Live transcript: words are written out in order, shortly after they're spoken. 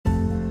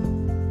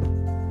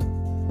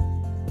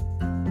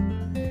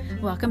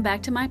Welcome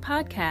back to my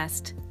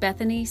podcast,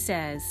 Bethany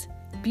Says,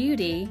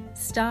 Beauty,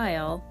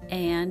 Style,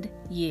 and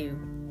You.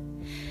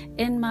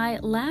 In my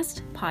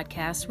last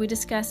podcast, we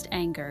discussed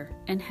anger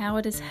and how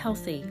it is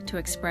healthy to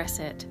express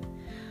it.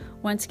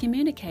 Once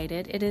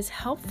communicated, it is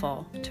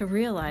helpful to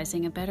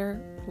realizing a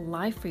better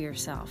life for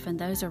yourself and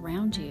those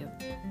around you.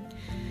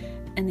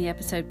 In the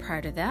episode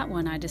prior to that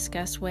one, I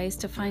discussed ways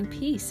to find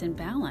peace and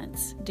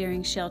balance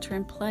during shelter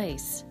in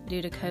place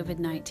due to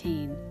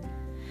COVID-19.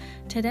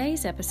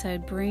 Today's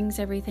episode brings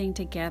everything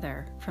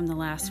together from the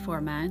last 4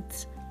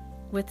 months.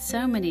 With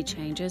so many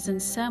changes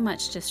and so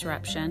much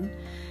disruption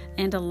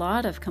and a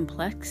lot of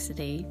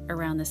complexity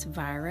around this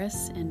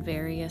virus and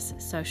various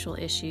social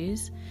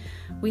issues,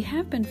 we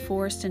have been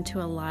forced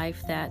into a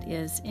life that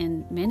is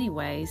in many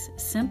ways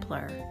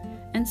simpler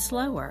and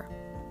slower.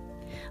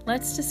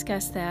 Let's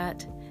discuss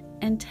that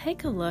and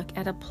take a look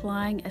at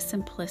applying a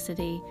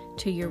simplicity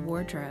to your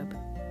wardrobe.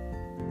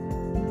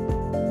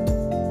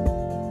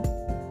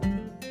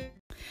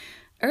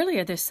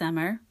 Earlier this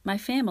summer, my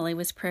family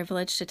was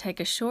privileged to take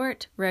a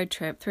short road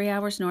trip 3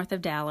 hours north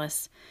of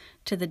Dallas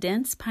to the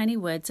dense piney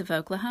woods of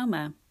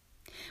Oklahoma.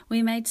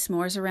 We made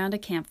s'mores around a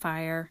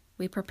campfire.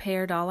 We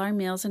prepared all our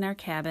meals in our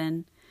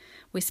cabin.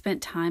 We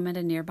spent time at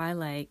a nearby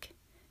lake.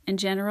 In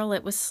general,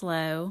 it was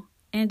slow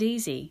and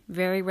easy,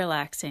 very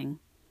relaxing.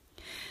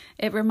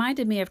 It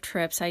reminded me of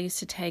trips I used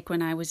to take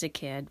when I was a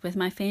kid with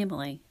my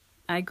family.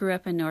 I grew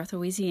up in North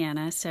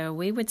Louisiana, so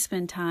we would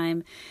spend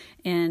time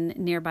in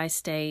nearby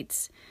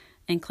states,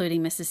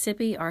 including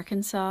Mississippi,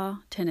 Arkansas,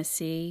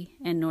 Tennessee,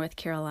 and North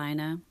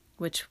Carolina,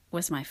 which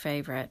was my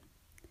favorite.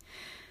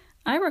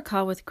 I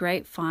recall with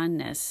great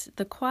fondness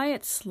the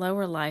quiet,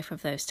 slower life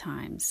of those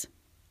times.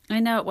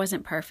 I know it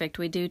wasn't perfect.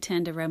 We do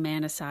tend to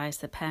romanticize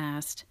the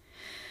past.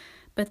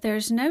 But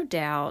there's no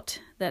doubt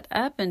that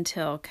up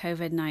until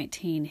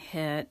COVID-19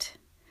 hit,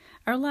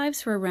 our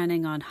lives were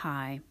running on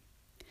high.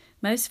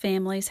 Most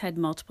families had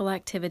multiple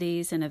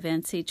activities and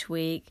events each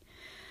week,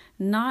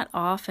 not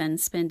often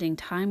spending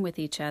time with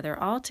each other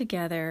all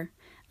together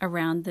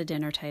around the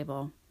dinner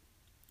table.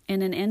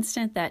 In an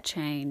instant, that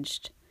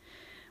changed.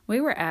 We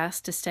were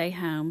asked to stay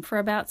home for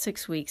about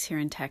 6 weeks here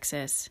in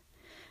Texas,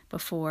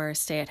 before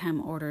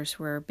stay-at-home orders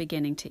were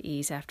beginning to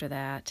ease after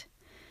that.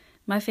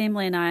 My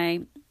family and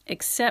I,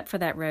 except for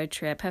that road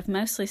trip, have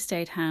mostly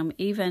stayed home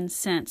even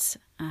since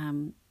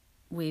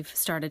we've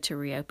started to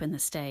reopen the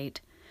state.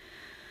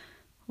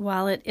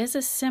 While it is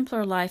a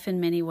simpler life in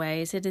many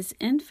ways, it is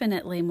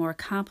infinitely more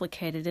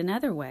complicated in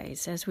other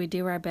ways as we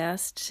do our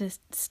best to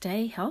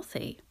stay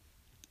healthy.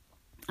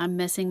 I'm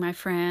missing my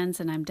friends,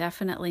 and I'm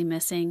definitely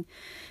missing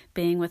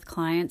being with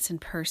clients in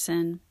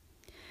person.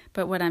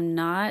 But what I'm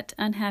not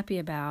unhappy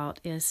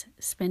about is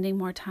spending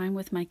more time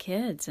with my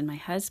kids and my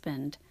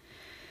husband.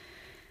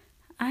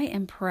 I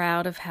am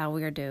proud of how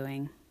we are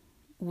doing.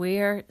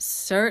 We're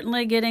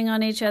certainly getting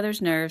on each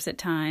other's nerves at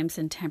times,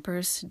 and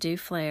tempers do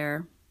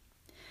flare.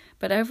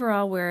 But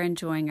overall, we're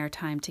enjoying our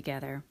time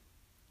together.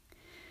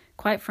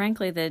 Quite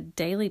frankly, the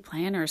daily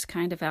planner is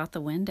kind of out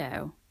the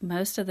window.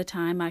 Most of the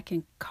time, I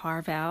can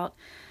carve out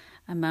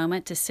a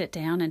moment to sit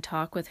down and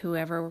talk with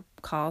whoever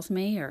calls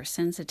me or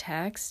sends a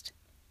text.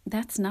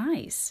 That's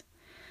nice.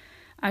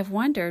 I've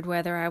wondered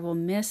whether I will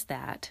miss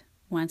that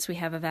once we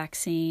have a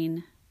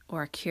vaccine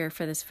or a cure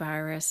for this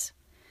virus.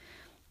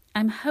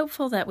 I'm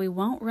hopeful that we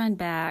won't run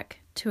back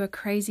to a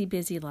crazy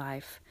busy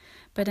life,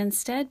 but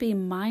instead be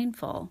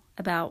mindful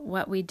about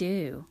what we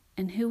do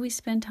and who we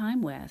spend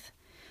time with.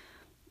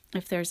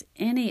 If there's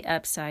any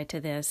upside to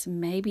this,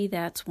 maybe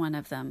that's one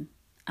of them,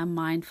 a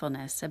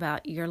mindfulness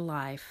about your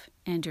life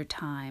and your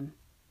time.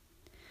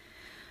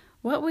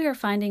 What we are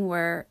finding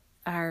where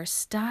our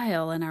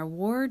style and our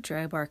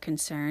wardrobe are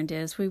concerned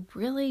is we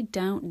really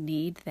don't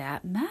need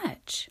that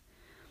much.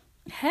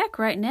 Heck,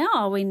 right now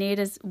all we need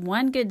is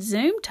one good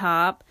Zoom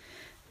top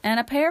and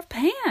a pair of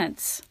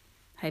pants.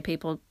 Hey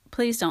people,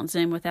 please don't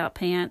Zoom without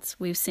pants.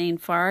 We've seen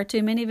far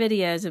too many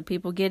videos of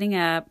people getting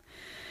up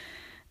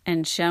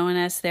and showing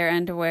us their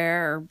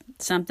underwear or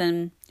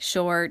something,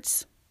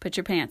 shorts. Put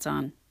your pants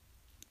on.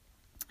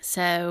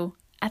 So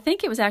I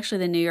think it was actually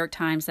the New York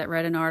Times that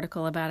wrote an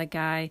article about a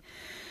guy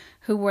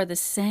who wore the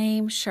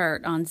same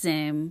shirt on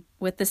Zoom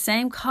with the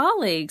same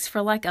colleagues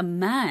for like a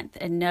month,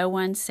 and no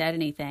one said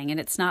anything. And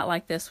it's not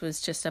like this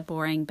was just a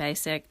boring,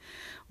 basic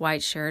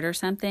white shirt or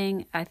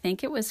something. I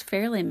think it was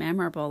fairly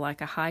memorable, like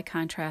a high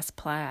contrast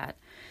plaid.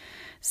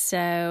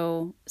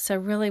 So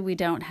really we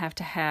don't have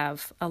to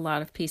have a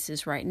lot of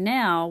pieces right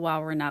now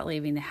while we're not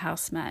leaving the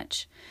house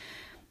much.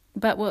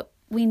 But what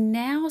we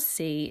now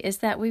see is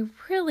that we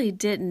really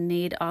didn't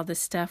need all the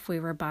stuff we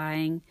were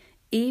buying,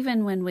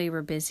 even when we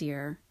were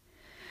busier.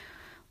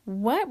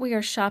 What we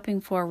are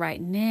shopping for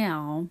right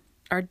now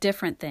are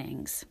different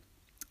things.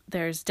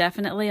 There's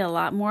definitely a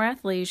lot more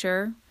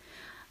athleisure.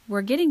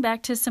 We're getting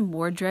back to some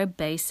wardrobe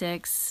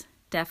basics,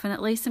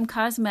 definitely some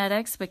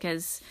cosmetics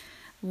because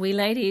we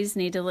ladies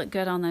need to look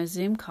good on those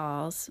Zoom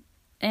calls.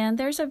 And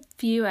there's a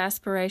few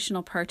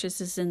aspirational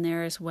purchases in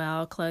there as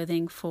well,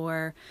 clothing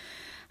for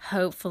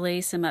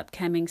hopefully some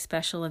upcoming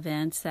special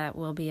events that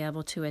we'll be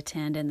able to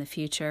attend in the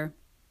future.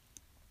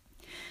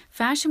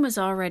 Fashion was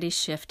already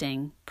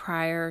shifting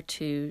prior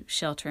to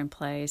shelter in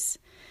place.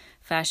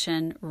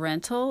 Fashion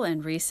rental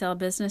and resale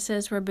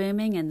businesses were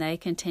booming, and they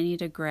continue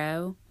to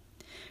grow.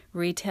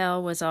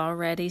 Retail was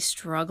already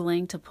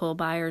struggling to pull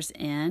buyers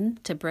in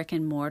to brick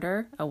and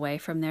mortar away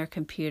from their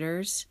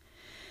computers.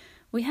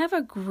 We have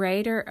a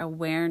greater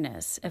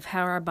awareness of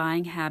how our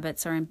buying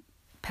habits are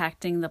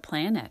impacting the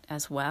planet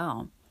as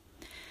well.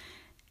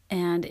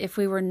 And if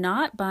we were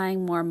not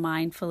buying more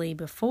mindfully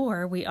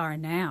before, we are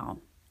now,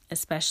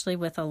 especially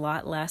with a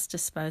lot less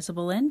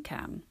disposable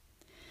income.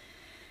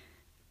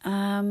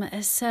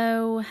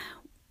 So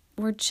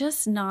we're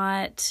just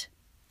not,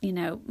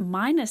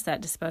 minus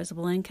that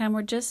disposable income,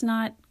 we're just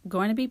not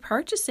going to be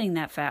purchasing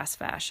that fast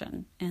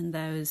fashion and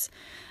those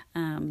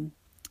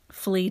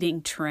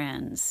fleeting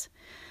trends.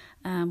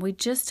 We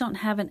just don't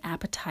have an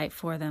appetite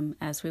for them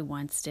as we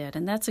once did,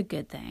 and that's a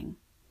good thing.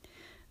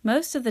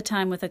 Most of the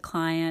time with a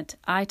client,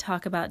 I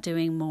talk about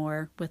doing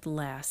more with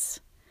less.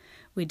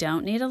 We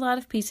don't need a lot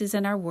of pieces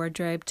in our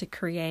wardrobe to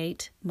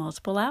create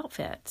multiple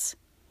outfits.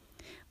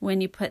 When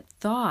you put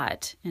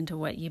thought into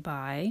what you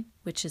buy,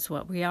 which is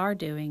what we are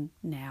doing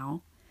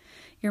now,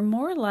 you're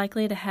more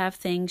likely to have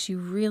things you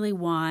really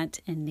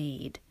want and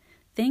need,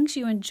 things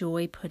you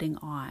enjoy putting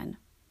on.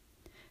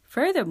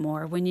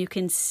 Furthermore, when you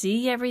can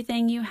see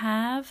everything you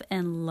have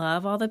and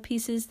love all the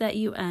pieces that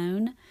you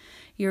own,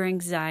 your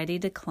anxiety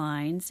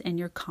declines and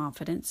your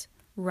confidence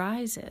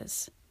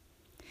rises.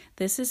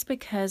 This is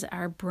because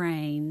our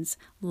brains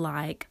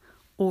like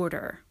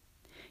order.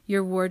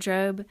 Your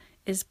wardrobe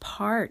is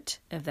part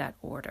of that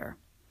order.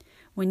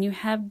 When you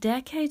have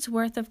decades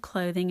worth of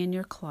clothing in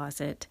your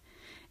closet,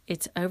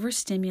 it's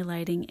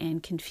overstimulating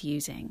and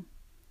confusing.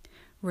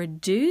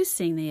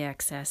 Reducing the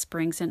excess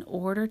brings an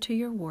order to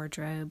your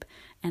wardrobe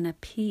and a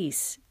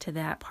peace to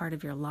that part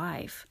of your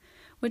life,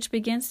 which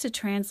begins to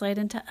translate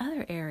into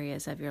other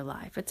areas of your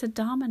life. It's a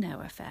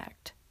domino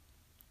effect.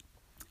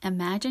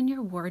 Imagine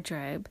your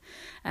wardrobe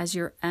as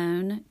your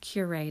own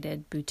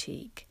curated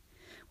boutique,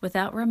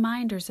 without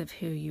reminders of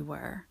who you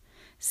were,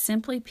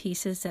 simply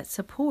pieces that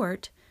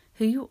support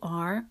who you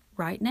are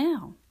right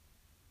now.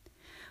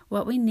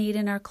 What we need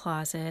in our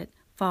closet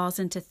falls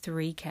into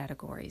 3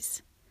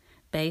 categories: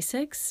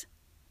 basics,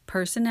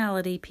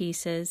 personality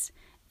pieces,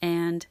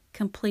 and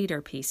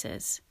completer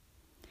pieces.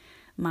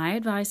 My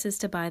advice is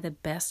to buy the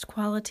best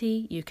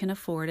quality you can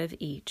afford of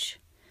each.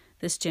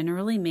 This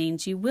generally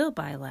means you will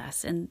buy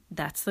less, and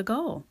that's the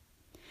goal.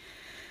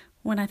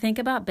 When I think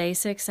about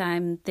basics,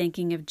 I'm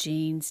thinking of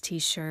jeans,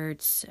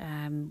 t-shirts,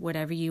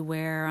 whatever you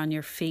wear on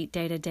your feet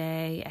day to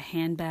day, a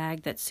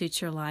handbag that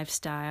suits your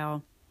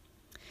lifestyle.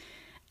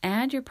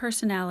 Add your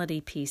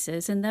personality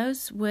pieces, and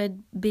those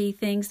would be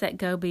things that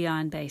go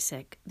beyond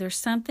basic. There's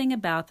something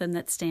about them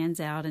that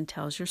stands out and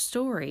tells your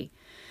story.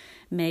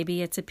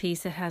 Maybe it's a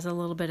piece that has a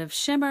little bit of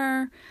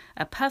shimmer,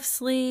 a puff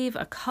sleeve,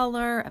 a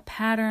color, a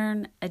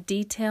pattern, a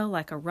detail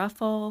like a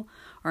ruffle,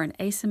 or an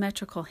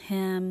asymmetrical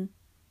hem.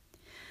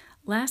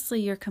 Lastly,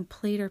 your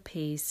completer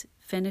piece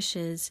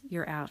finishes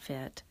your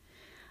outfit.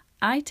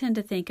 I tend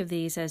to think of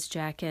these as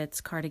jackets,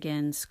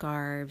 cardigans,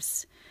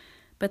 scarves,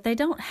 but they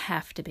don't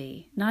have to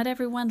be. Not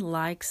everyone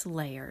likes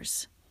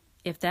layers.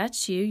 If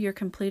that's you, your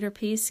completer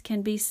piece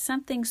can be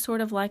something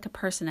sort of like a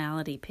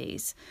personality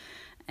piece,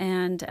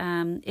 and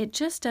it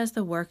just does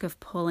the work of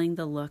pulling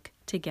the look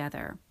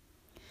together.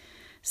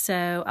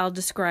 So I'll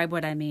describe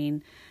what I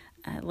mean.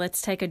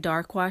 Let's take a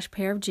dark wash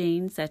pair of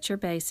jeans. That's your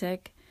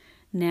basic.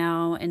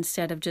 Now,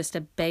 instead of just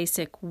a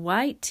basic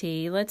white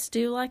tee, let's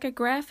do like a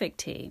graphic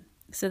tee.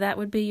 So that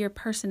would be your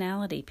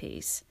personality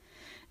piece.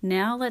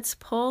 Now let's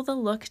pull the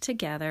look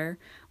together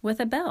with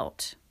a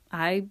belt.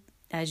 I,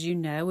 as you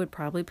know, would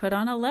probably put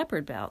on a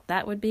leopard belt.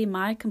 That would be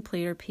my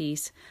completer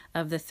piece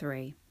of the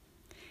 3.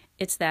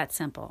 It's that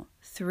simple.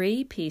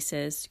 3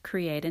 pieces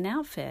create an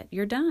outfit.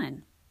 You're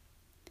done.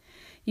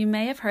 You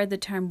may have heard the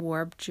term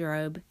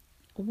wardrobe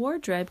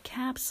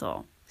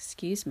capsule.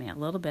 Excuse me, a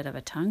little bit of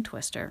a tongue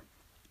twister.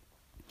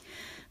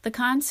 The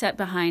concept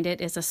behind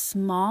it is a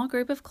small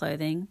group of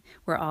clothing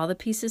where all the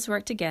pieces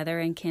work together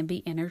and can be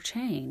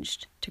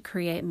interchanged to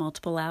create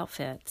multiple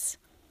outfits.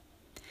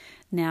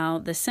 Now,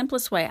 the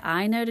simplest way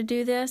I know to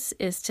do this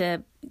is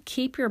to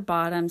keep your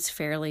bottoms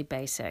fairly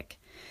basic.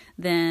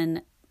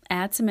 Then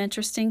add some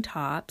interesting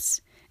tops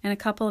and a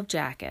couple of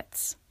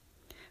jackets.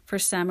 For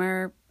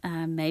summer,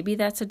 maybe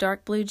that's a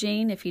dark blue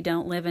jean if you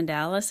don't live in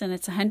Dallas and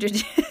it's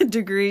 100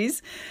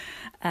 degrees.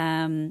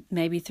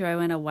 Maybe throw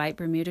in a white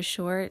Bermuda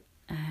short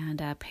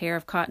and a pair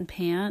of cotton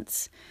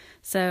pants.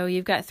 So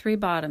you've got 3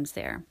 bottoms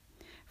there.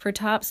 For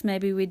tops,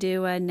 maybe we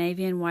do a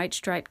navy and white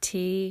striped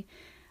tee,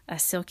 a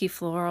silky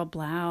floral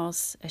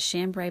blouse, a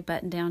chambray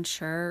button-down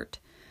shirt,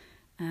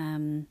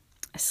 a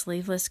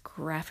sleeveless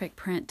graphic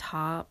print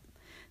top.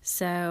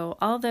 So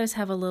all those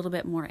have a little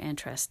bit more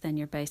interest than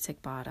your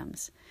basic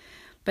bottoms.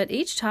 But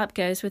each top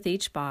goes with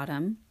each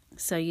bottom.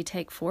 So you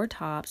take 4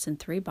 tops and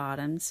 3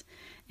 bottoms,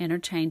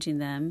 interchanging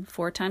them.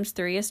 4 times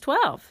 3 is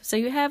 12. So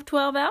you have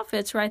 12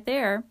 outfits right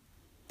there.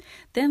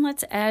 Then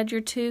let's add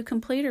your 2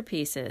 completer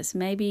pieces.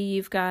 Maybe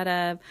you've got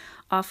a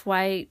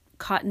off-white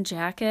cotton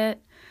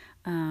jacket,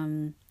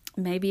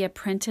 maybe a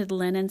printed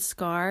linen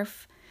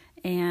scarf.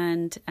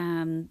 And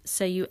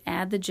so you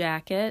add the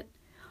jacket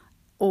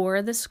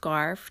or the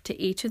scarf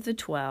to each of the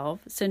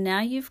 12. So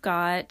now you've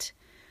got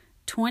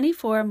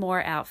 24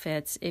 more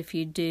outfits if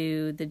you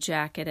do the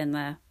jacket and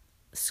the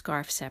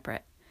scarf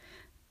separate.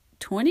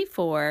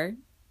 24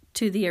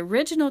 to the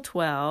original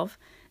 12.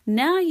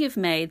 Now you've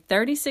made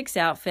 36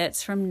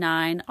 outfits from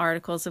 9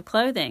 articles of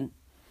clothing.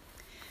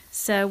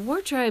 So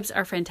wardrobes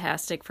are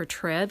fantastic for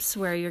trips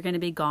where you're going to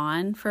be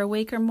gone for a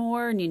week or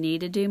more and you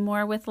need to do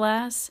more with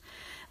less.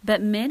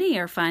 But many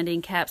are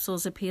finding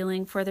capsules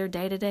appealing for their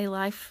day-to-day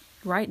life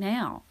right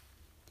now.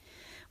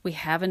 We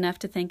have enough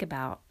to think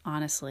about,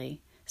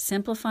 honestly.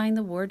 Simplifying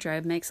the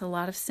wardrobe makes a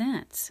lot of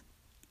sense.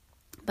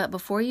 But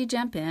before you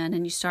jump in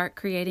and you start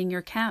creating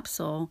your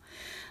capsule,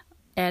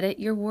 edit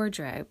your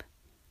wardrobe.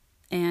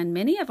 And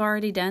many have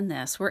already done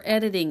this. We're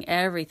editing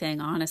everything,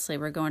 honestly.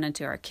 We're going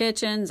into our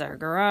kitchens, our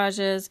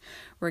garages.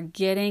 We're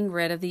getting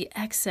rid of the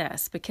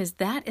excess because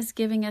that is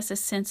giving us a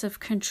sense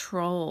of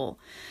control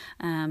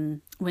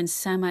when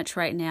so much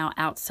right now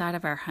outside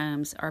of our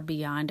homes are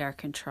beyond our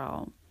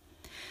control.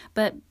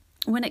 But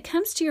when it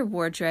comes to your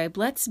wardrobe,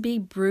 let's be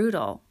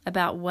brutal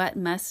about what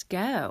must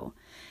go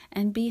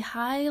and be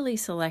highly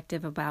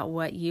selective about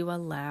what you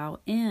allow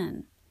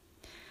in.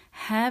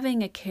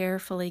 Having a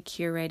carefully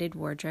curated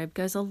wardrobe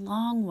goes a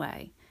long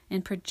way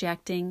in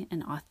projecting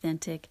an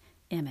authentic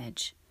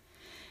image.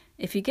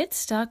 If you get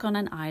stuck on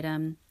an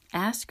item,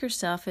 ask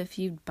yourself if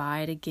you'd buy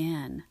it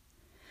again.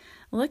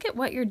 Look at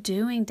what you're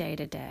doing day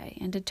to day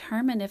and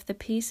determine if the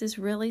piece is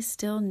really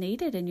still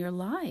needed in your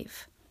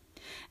life.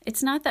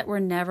 It's not that we're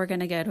never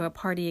going to go to a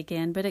party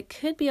again, but it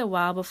could be a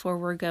while before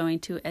we're going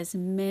to as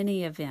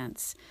many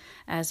events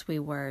as we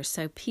were.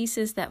 So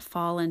pieces that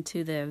fall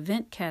into the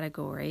event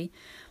category,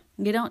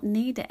 you don't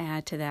need to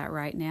add to that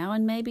right now,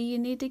 and maybe you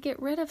need to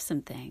get rid of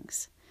some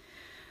things.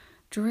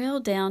 Drill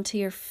down to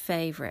your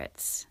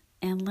favorites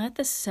and let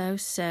the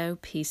so-so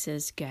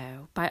pieces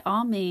go. By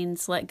all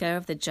means, let go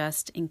of the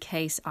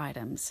just-in-case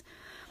items.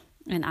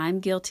 And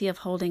I'm guilty of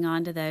holding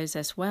on to those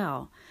as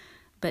well.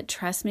 But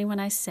trust me when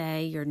I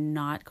say you're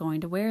not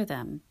going to wear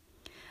them.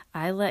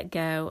 I let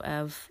go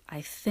of, I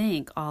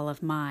think, all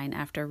of mine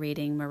after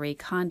reading Marie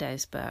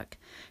Kondo's book.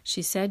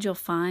 She said you'll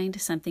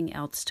find something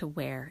else to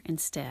wear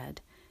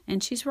instead.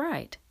 And she's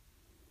right.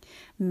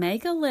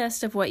 Make a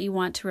list of what you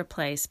want to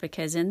replace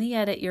because in the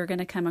edit you're going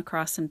to come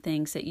across some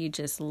things that you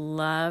just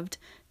loved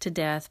to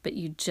death, but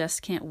you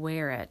just can't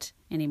wear it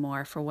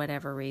anymore for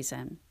whatever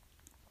reason.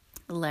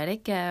 Let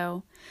it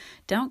go.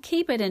 Don't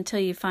keep it until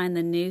you find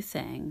the new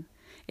thing.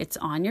 It's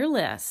on your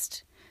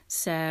list,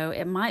 so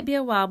it might be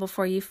a while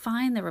before you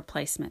find the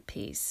replacement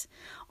piece.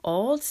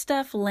 Old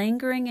stuff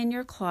lingering in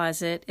your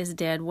closet is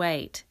dead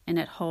weight, and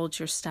it holds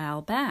your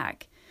style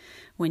back.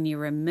 When you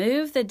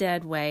remove the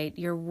dead weight,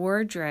 your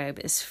wardrobe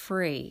is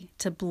free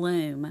to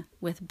bloom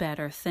with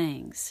better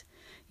things.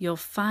 You'll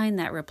find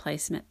that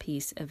replacement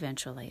piece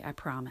eventually, I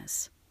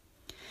promise.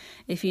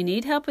 If you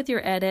need help with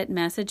your edit,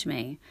 message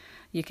me.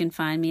 You can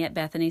find me at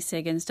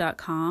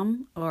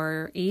BethanySiggins.com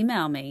or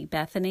email me,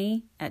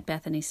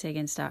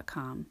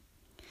 Bethany@BethanySiggins.com.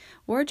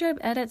 Wardrobe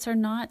edits are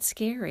not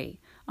scary.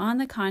 On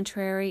the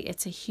contrary,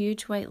 it's a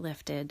huge weight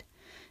lifted.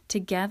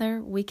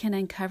 Together, we can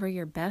uncover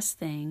your best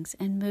things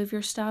and move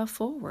your style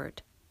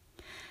forward.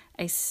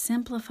 A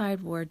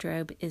simplified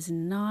wardrobe is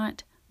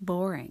not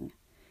boring.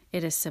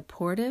 It is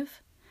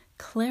supportive,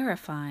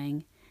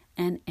 clarifying,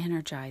 and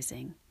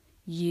energizing.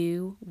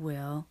 You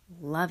will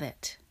love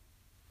it.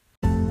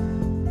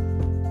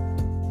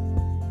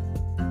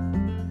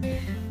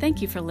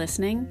 Thank you for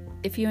listening.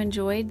 If you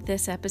enjoyed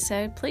this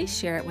episode, please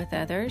share it with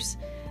others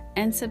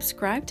and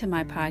subscribe to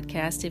my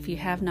podcast if you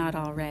have not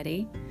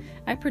already.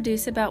 I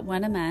produce about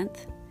one a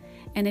month.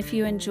 And if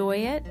you enjoy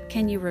it,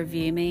 can you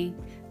review me?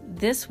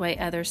 This way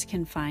others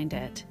can find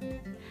it.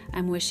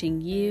 I'm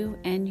wishing you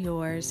and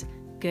yours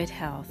good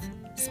health.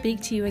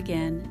 Speak to you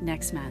again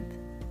next month.